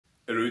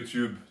Hello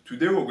YouTube,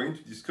 today we're going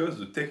to discuss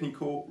the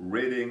technical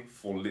rating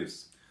for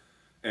lifts.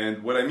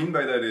 And what I mean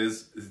by that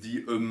is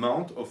the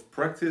amount of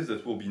practice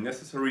that will be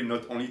necessary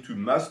not only to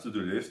master the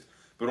lift,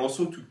 but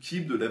also to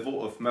keep the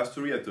level of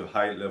mastery at a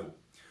high level.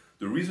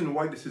 The reason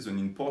why this is an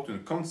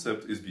important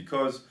concept is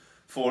because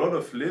for a lot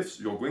of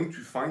lifts, you're going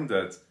to find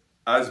that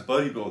as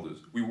bodybuilders,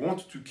 we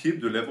want to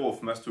keep the level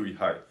of mastery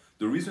high.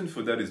 The reason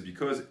for that is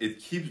because it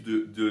keeps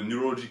the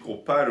neurological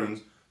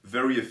patterns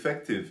very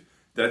effective.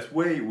 That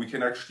way, we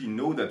can actually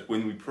know that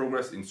when we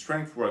progress in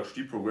strength, we're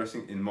actually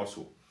progressing in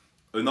muscle.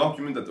 An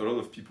argument that a lot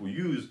of people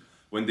use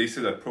when they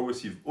say that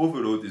progressive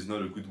overload is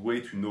not a good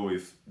way to know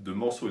if the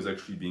muscle is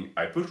actually being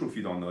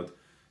hypertrophied or not,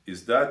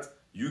 is that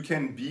you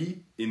can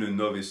be in a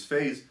novice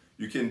phase,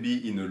 you can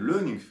be in a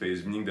learning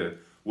phase, meaning that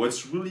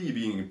what's really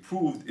being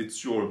improved,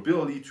 it's your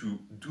ability to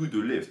do the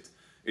lift.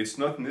 It's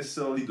not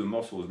necessarily the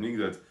muscles, meaning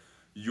that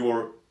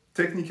your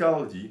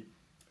technicality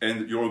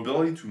and your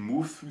ability to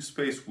move through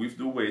space with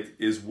the weight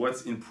is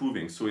what's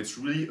improving. So it's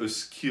really a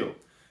skill.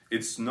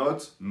 It's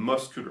not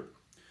muscular.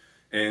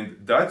 And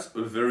that's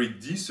a very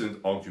decent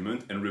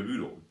argument and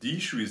rebuttal. The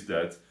issue is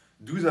that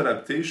those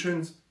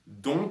adaptations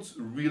don't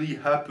really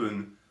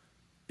happen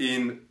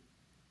in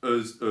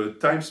a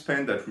time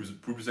span that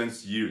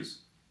represents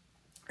years.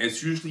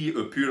 It's usually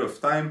a period of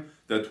time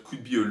that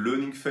could be a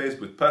learning phase,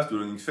 but past the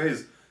learning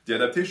phase, the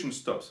adaptation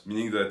stops,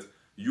 meaning that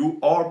you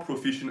are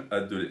proficient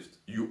at the lift.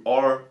 You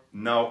are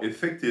now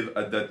effective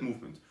at that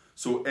movement.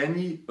 So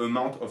any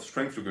amount of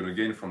strength you're going to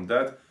gain from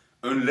that,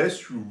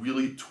 unless you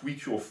really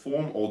tweak your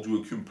form or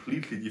do a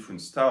completely different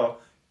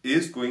style,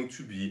 is going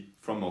to be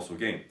from muscle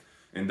gain.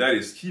 And that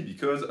is key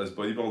because as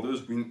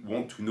bodybuilders, we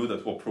want to know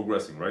that we're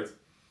progressing, right?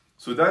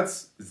 So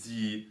that's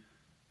the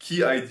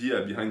key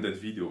idea behind that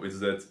video, is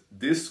that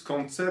this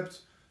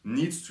concept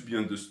needs to be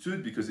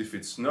understood, because if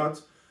it's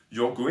not,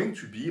 you're going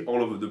to be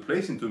all over the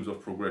place in terms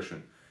of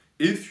progression.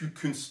 If you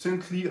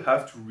constantly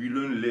have to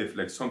relearn lift,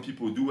 like some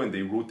people do and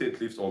they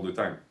rotate lifts all the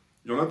time,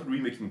 you're not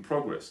really making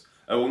progress.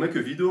 I will make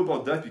a video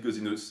about that because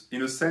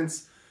in a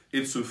sense,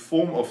 it's a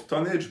form of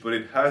tonnage, but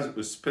it has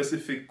a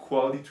specific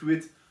quality to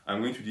it.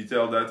 I'm going to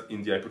detail that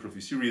in the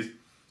hypertrophy series.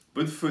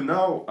 But for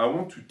now, I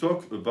want to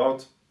talk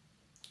about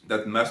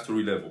that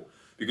mastery level,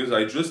 because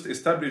I just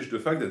established the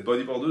fact that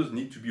bodybuilders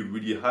need to be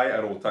really high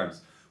at all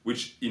times,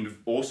 which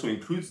also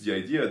includes the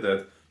idea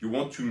that you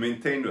want to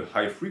maintain a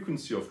high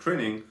frequency of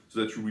training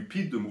so that you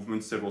repeat the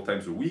movement several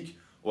times a week,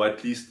 or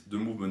at least the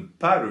movement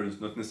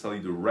patterns, not necessarily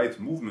the right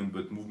movement,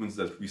 but movements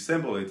that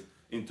resemble it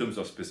in terms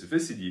of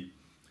specificity.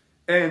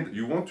 And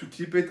you want to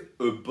keep it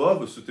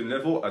above a certain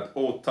level at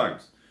all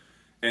times.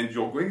 And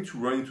you're going to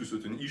run into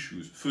certain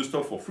issues. First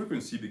off, for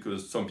frequency,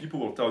 because some people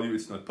will tell you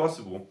it's not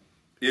possible.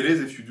 It is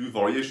if you do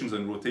variations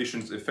and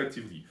rotations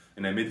effectively,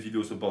 and I made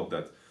videos about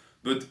that.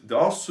 But there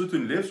are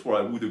certain lifts where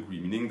I would agree,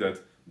 meaning that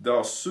there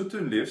are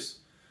certain lifts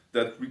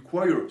that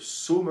require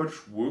so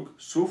much work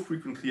so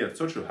frequently at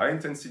such a high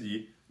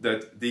intensity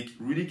that they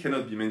really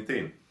cannot be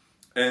maintained.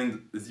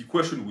 And the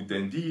question would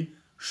then be,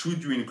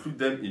 should you include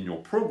them in your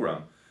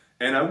program?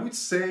 And I would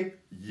say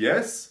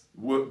yes,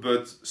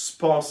 but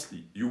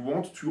sparsely. You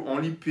want to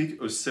only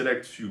pick a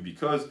select few,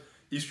 because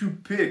if you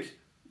pick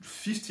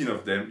 15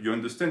 of them, you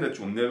understand that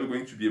you're never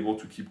going to be able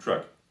to keep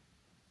track.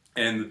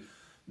 And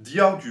the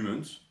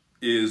argument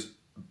is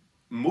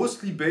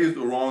mostly based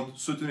around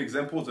certain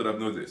examples that I've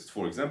noticed.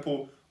 For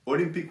example,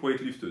 Olympic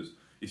weightlifters.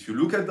 If you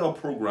look at their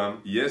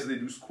program, yes, they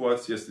do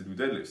squats, yes, they do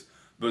deadlifts,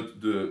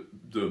 but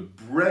the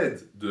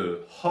bread,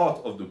 the heart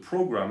of the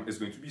program is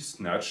going to be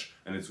snatch,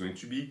 and it's going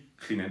to be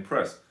clean and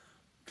press,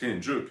 clean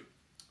and jerk.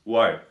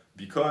 Why?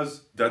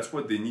 Because that's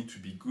what they need to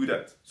be good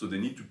at. So they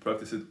need to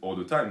practice it all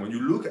the time. When you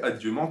look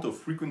at the amount of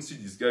frequency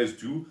these guys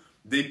do,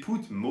 they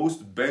put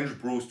most bench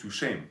bros to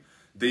shame.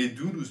 They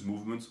do those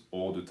movements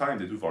all the time.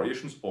 They do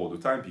variations all the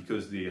time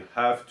because they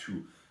have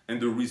to. And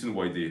the reason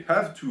why they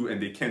have to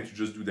and they can't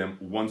just do them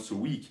once a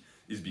week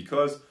is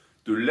because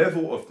the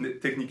level of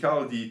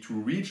technicality to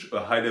reach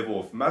a high level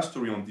of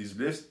mastery on these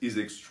lifts is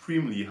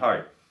extremely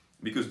high,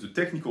 because the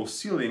technical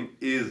ceiling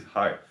is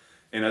high.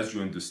 And as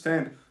you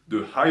understand,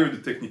 the higher the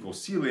technical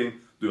ceiling,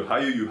 the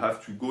higher you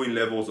have to go in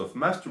levels of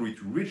mastery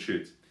to reach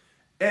it.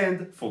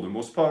 And for the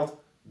most part,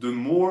 the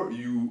more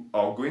you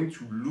are going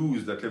to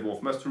lose that level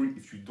of mastery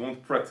if you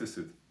don't practice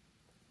it.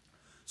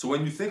 So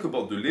when you think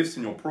about the lifts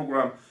in your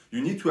program,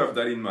 you need to have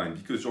that in mind,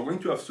 because you're going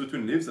to have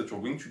certain lifts that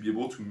you're going to be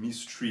able to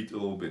mistreat a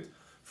little bit.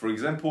 For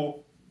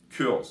example,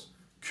 curls.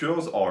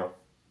 Curls are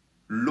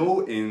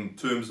low in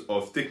terms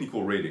of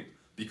technical rating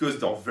because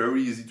they're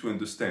very easy to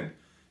understand.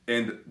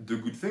 And the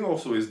good thing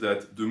also is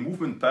that the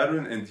movement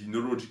pattern and the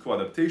neurological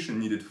adaptation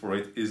needed for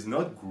it is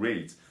not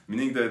great,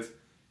 meaning that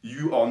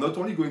you are not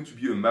only going to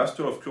be a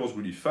master of curls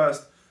really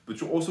fast,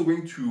 but you're also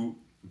going to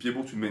be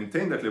able to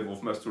maintain that level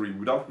of mastery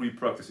without really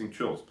practicing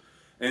curls.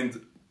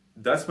 And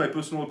that's my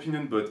personal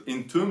opinion, but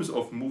in terms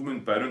of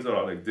movement patterns that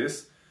are like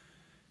this,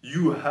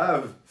 you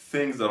have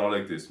things that are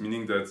like this,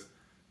 meaning that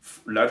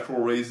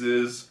lateral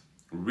raises,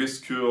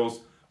 wrist curls,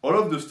 all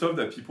of the stuff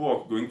that people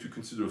are going to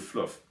consider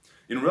fluff.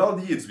 In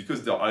reality, it's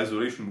because they're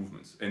isolation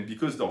movements, and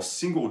because they're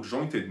single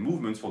jointed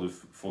movements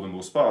for the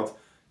most part,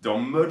 they're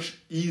much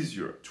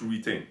easier to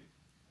retain.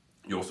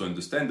 You also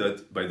understand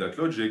that by that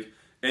logic,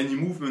 any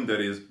movement that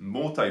is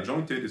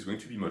multi-jointed is going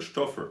to be much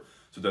tougher.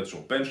 So that's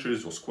your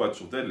benches, your squats,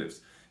 your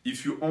deadlifts.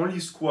 If you only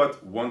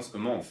squat once a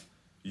month,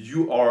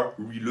 you are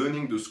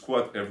relearning the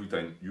squat every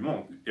time you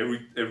want,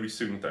 every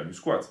single time you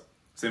squat.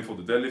 Same for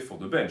the deadlift, for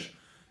the bench.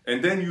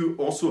 And then you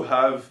also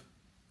have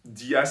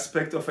the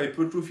aspect of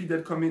hypertrophy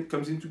that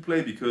comes into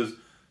play, because,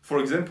 for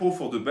example,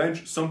 for the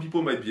bench, some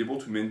people might be able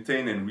to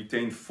maintain and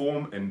retain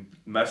form and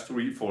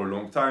mastery for a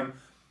long time,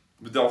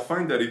 but they'll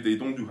find that if they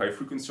don't do high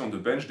frequency on the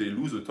bench, they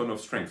lose a ton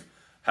of strength.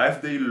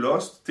 Have they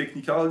lost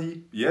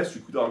technicality? Yes,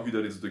 you could argue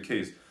that it's the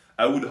case.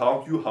 I would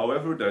argue,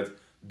 however, that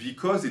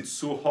because it's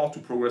so hard to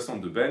progress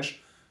on the bench,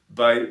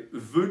 by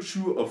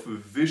virtue of a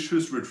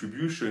vicious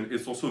retribution,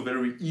 it's also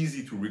very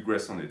easy to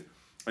regress on it.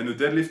 And the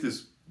deadlift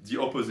is the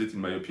opposite,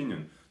 in my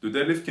opinion. The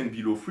deadlift can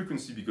be low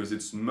frequency because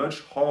it's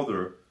much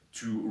harder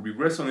to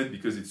regress on it,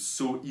 because it's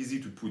so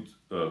easy to put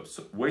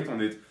weight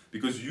on it,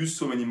 because you use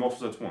so many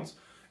muscles at once.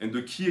 And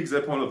the key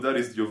example of that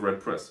is the overhead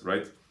press,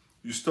 right?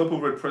 You stop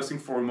overhead pressing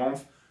for a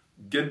month,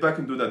 get back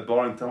into that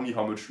bar and tell me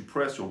how much you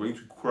press, you're going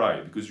to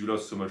cry because you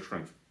lost so much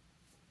strength.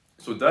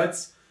 So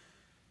that's,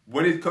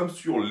 when it comes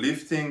to your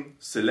lifting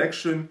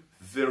selection,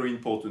 very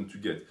important to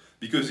get,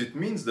 because it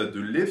means that the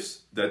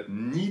lifts that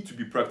need to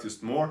be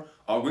practiced more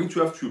are going to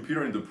have to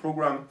appear in the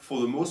program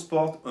for the most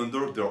part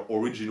under their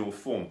original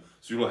form.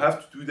 So you'll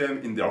have to do them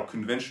in their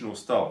conventional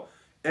style,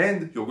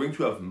 and you're going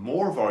to have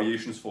more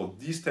variations for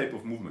these type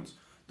of movements.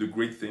 The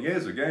great thing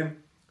is, again,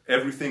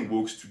 everything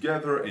works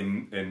together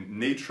and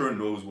nature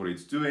knows what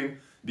it's doing.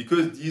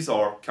 Because these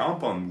are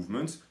compound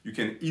movements, you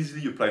can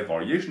easily apply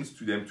variations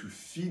to them to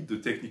feed the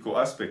technical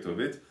aspect of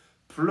it.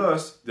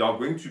 Plus, they are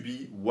going to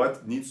be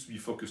what needs to be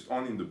focused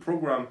on in the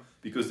program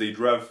because they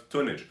drive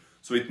tonnage.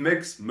 So it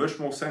makes much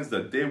more sense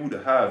that they would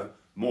have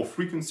more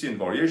frequency and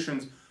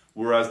variations,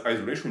 whereas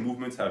isolation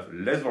movements have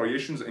less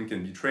variations and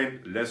can be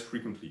trained less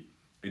frequently.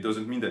 It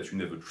doesn't mean that you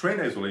never train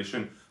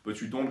isolation,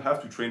 but you don't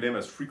have to train them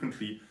as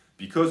frequently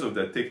because of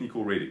that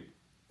technical rating.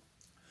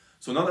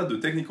 So now that the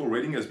technical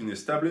rating has been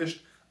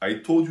established, I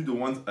told you the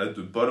ones at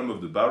the bottom of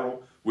the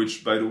barrel,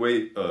 which, by the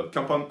way,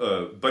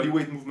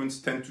 bodyweight movements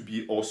tend to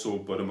be also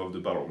bottom of the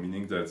barrel,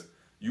 meaning that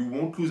you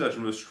won't lose as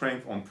much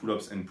strength on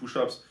pull-ups and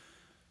push-ups,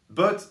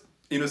 but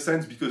in a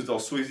sense, because they're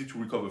so easy to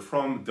recover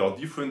from, they're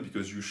different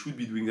because you should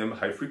be doing them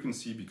high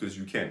frequency because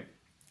you can.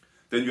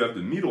 Then you have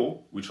the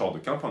middle, which are the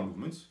compound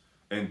movements,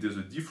 and there's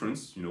a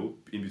difference, you know,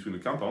 in between the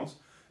compounds.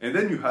 And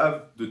then you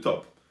have the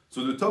top.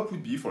 So the top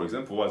would be, for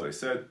example, as I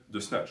said,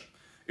 the snatch.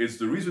 It's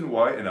the reason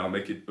why, and I'll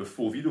make it a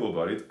full video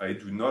about it, I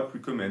do not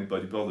recommend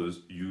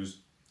bodybuilders use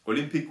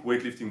Olympic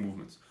weightlifting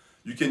movements.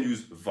 You can use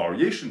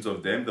variations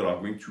of them that are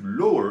going to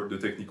lower the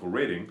technical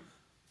rating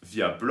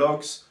via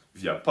blocks,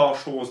 via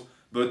partials,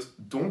 but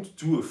don't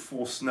do a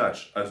full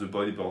snatch as a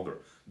bodybuilder.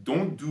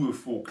 Don't do a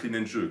full clean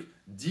and jerk.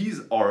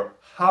 These are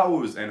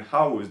hours and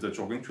hours that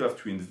you're going to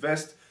have to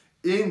invest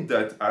in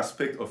that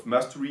aspect of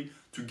mastery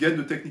to get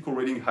the technical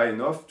rating high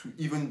enough to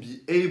even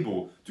be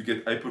able to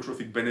get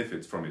hypertrophic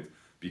benefits from it.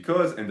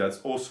 Because, and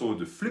that's also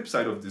the flip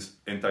side of this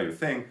entire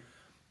thing,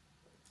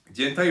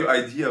 the entire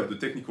idea of the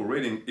technical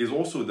rating is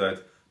also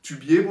that to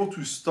be able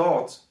to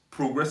start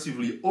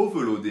progressively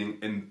overloading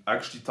and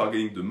actually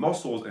targeting the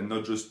muscles and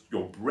not just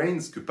your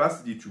brain's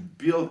capacity to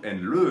build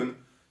and learn,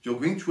 you're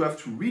going to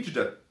have to reach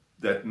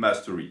that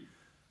mastery.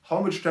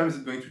 How much time is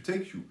it going to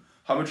take you?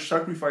 How much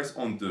sacrifice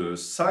on the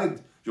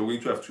side you're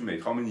going to have to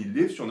make? How many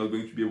lifts you're not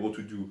going to be able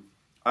to do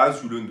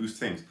as you learn those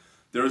things?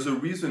 There is a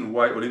reason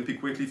why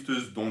Olympic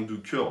weightlifters don't do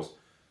curls.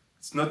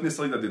 It's not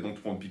necessarily that they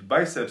don't want big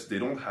biceps, they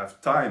don't have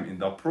time in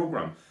their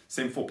program.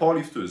 Same for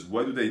powerlifters.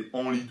 Why do they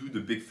only do the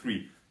big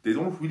three? They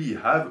don't really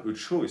have a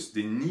choice.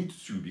 They need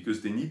to,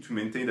 because they need to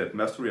maintain that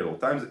mastery at all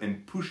times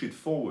and push it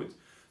forward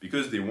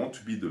because they want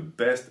to be the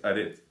best at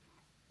it.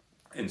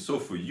 And so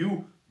for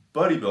you,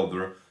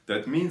 bodybuilder,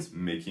 that means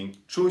making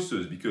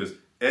choices, because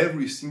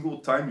every single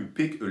time you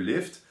pick a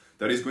lift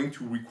that is going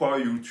to require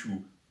you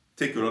to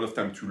take a lot of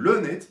time to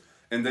learn it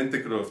and then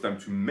take a lot of time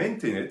to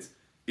maintain it,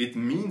 it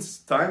means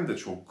time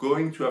that you're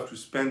going to have to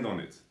spend on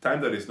it.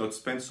 Time that is not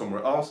spent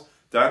somewhere else,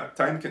 that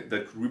time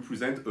that could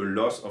represent a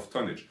loss of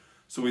tonnage.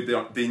 So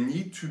they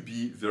need to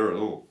be very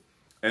low.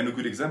 And a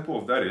good example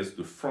of that is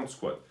the front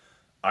squat.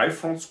 I've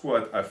front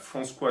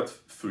squat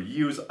for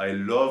years. I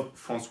love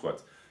front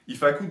squat.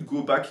 If I could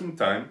go back in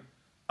time,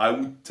 I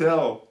would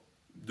tell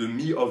the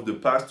me of the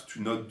past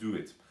to not do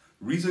it.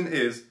 Reason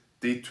is,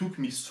 they took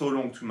me so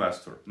long to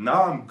master.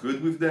 Now I'm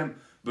good with them,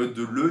 but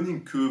the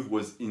learning curve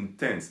was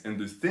intense. And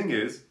the thing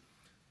is,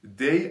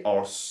 they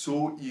are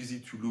so easy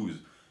to lose.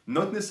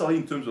 Not necessarily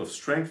in terms of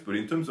strength, but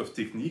in terms of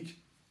technique.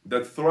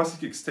 That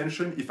thoracic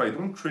extension, if I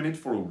don't train it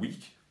for a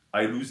week,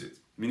 I lose it.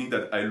 Meaning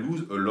that I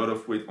lose a lot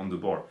of weight on the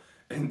bar.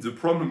 And the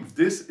problem with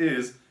this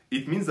is,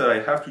 it means that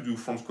I have to do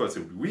front squats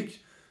every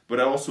week, but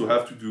I also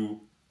have to do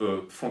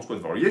a front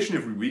squat variation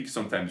every week,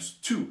 sometimes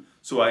two.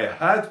 So I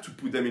had to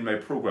put them in my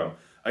program.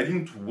 I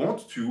didn't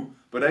want to,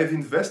 but I've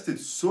invested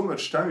so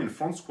much time in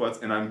front squats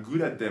and I'm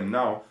good at them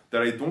now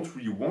that I don't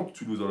really want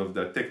to lose all of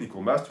that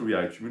technical mastery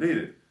I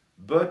accumulated.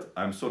 But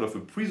I'm sort of a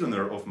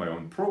prisoner of my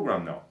own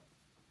program now.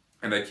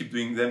 And I keep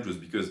doing them just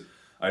because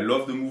I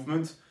love the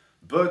movement,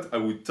 but I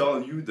would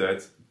tell you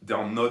that they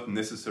are not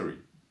necessary.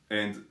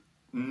 And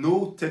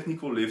no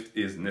technical lift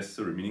is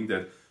necessary, meaning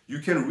that you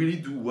can really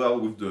do well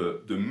with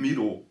the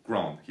middle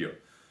ground here.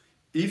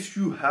 If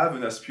you have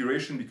an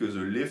aspiration because a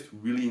lift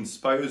really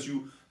inspires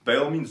you, by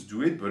all means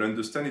do it, but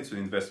understand it's an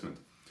investment.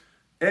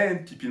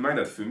 And keep in mind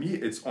that for me,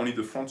 it's only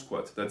the front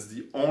squat. That's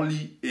the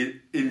only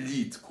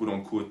elite, quote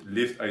unquote,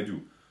 lift I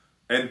do.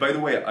 And by the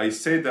way, I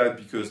say that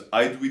because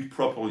I do it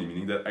properly,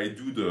 meaning that I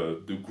do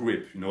the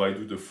grip, I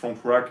do the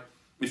front rack.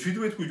 If you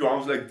do it with your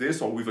arms like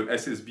this or with an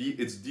SSB,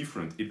 it's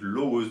different. It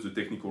lowers the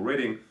technical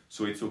rating,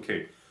 so it's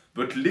okay.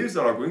 But lifts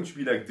that are going to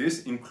be like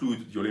this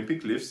include the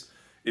Olympic lifts.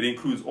 It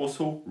includes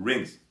also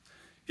rings.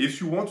 If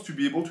you want to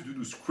be able to do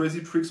those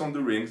crazy tricks on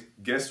the rings,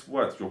 guess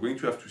what? You're going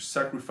to have to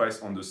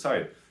sacrifice on the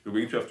side. You're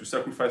going to have to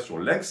sacrifice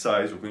your leg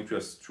size. You're going to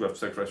have to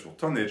sacrifice your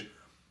tonnage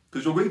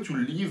because you're going to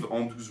live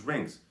on those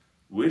rings,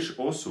 which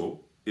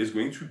also is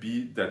going to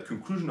be that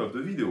conclusion of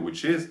the video,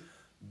 which is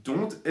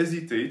don't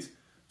hesitate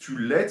to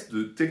let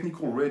the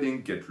technical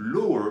rating get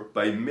lower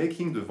by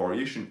making the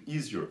variation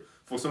easier.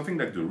 For something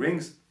like the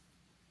rings,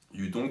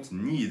 you don't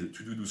need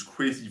to do those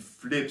crazy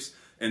flips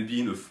and be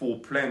in a full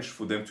planche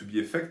for them to be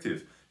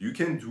effective. You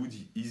can do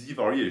the easy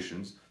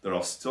variations that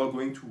are still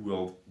going to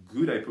yield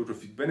good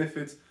hypertrophic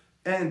benefits,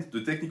 and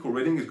the technical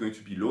rating is going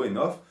to be low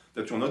enough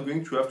that you're not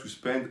going to have to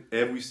spend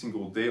every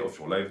single day of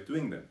your life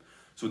doing them.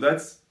 So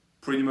that's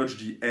pretty much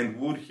the end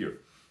word here.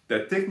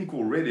 That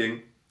technical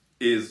rating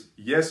is,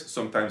 yes,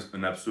 sometimes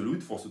an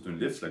absolute for certain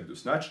lifts like the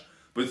snatch,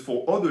 but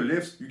for other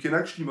lifts, you can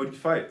actually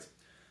modify it.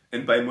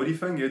 And by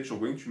modifying it, you're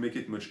going to make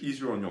it much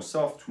easier on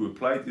yourself to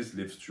apply these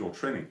lifts to your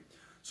training.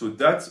 So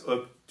that's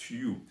up to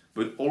you.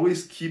 But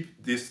always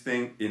keep this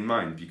thing in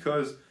mind,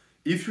 because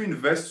if you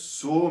invest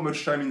so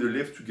much time in the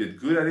lift to get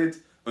good at it,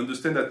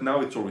 understand that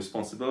now it's your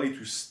responsibility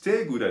to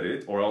stay good at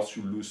it, or else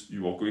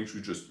you are going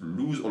to just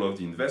lose all of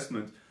the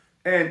investment.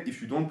 And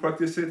if you don't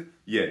practice it,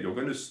 yeah, you're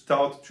going to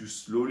start to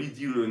slowly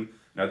de-learn.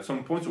 And at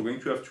some point, you're going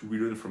to have to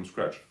relearn from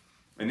scratch.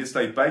 And it's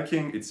like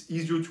biking, it's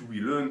easier to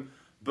relearn,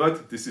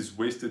 but this is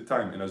wasted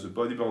time. And as a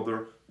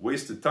bodybuilder,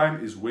 wasted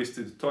time is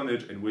wasted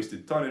tonnage, and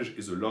wasted tonnage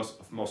is a loss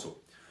of muscle.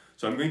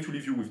 So I'm going to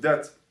leave you with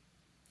that.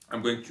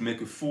 I'm going to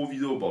make a full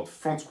video about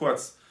front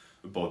squats,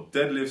 about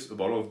deadlifts,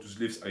 about all of those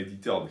lifts I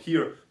detailed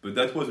here, but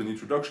that was an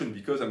introduction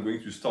because I'm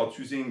going to start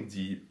using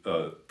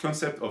the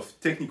concept of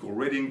technical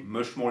rating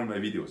much more in my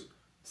videos.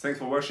 Thanks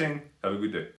for watching, have a good day.